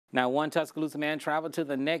Now, one Tuscaloosa man traveled to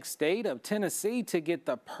the next state of Tennessee to get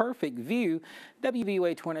the perfect view.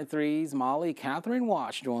 WVUA 23's Molly Catherine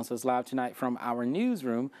Walsh joins us live tonight from our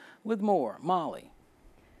newsroom with more. Molly.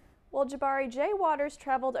 Well, Jabari, Jay Waters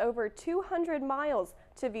traveled over 200 miles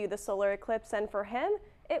to view the solar eclipse, and for him,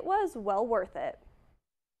 it was well worth it.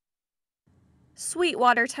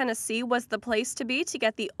 Sweetwater, Tennessee was the place to be to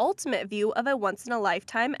get the ultimate view of a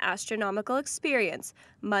once-in-a-lifetime astronomical experience,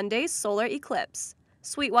 Monday's solar eclipse.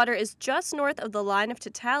 Sweetwater is just north of the line of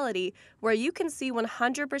totality, where you can see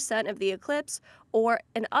 100% of the eclipse, or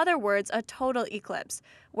in other words, a total eclipse,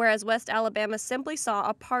 whereas West Alabama simply saw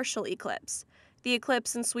a partial eclipse. The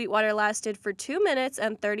eclipse in Sweetwater lasted for 2 minutes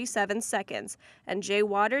and 37 seconds, and Jay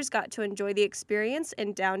Waters got to enjoy the experience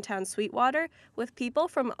in downtown Sweetwater with people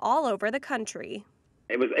from all over the country.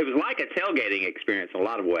 It was like a tailgating experience in a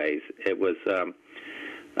lot of ways. It was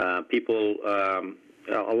people,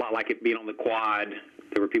 a lot like it being on the quad.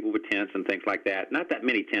 There were people with tents and things like that. Not that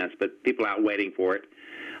many tents, but people out waiting for it.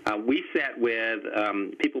 We sat with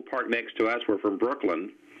people parked next to us were from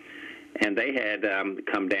Brooklyn, and they had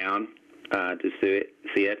come down to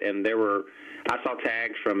see it. And I saw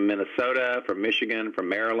tags from Minnesota, from Michigan, from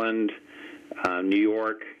Maryland, New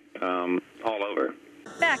York, all over.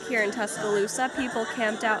 Back here in Tuscaloosa, people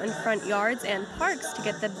camped out in front yards and parks to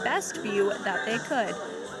get the best view that they could.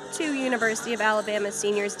 2 University of Alabama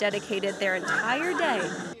seniors dedicated their entire day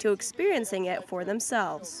to experiencing it for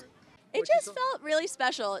themselves. It just felt really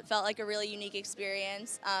special. It felt like a really unique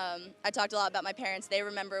experience. I talked a lot about my parents. They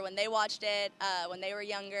remember when they watched it, when they were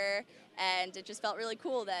younger, and it just felt really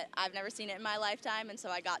cool that I've never seen it in my lifetime, and so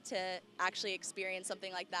I got to actually experience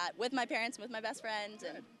something like that with my parents and with my best friends,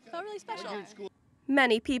 and it felt really special.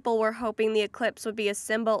 Many people were hoping the eclipse would be a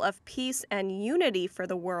symbol of peace and unity for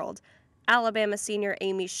the world. Alabama senior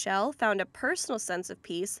Amy Schell found a personal sense of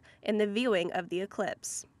peace in the viewing of the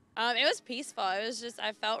eclipse. It was peaceful. It was just,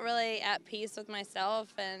 I felt really at peace with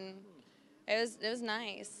myself, and it was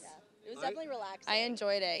nice. Yeah. It was definitely relaxing. I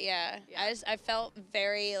enjoyed it, yeah. I felt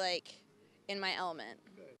very, in my element.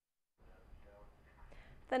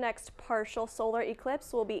 The next partial solar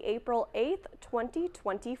eclipse will be April 8th,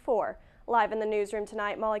 2024. Live in the newsroom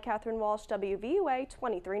tonight, Molly Catherine Walsh, WVUA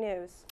 23 News.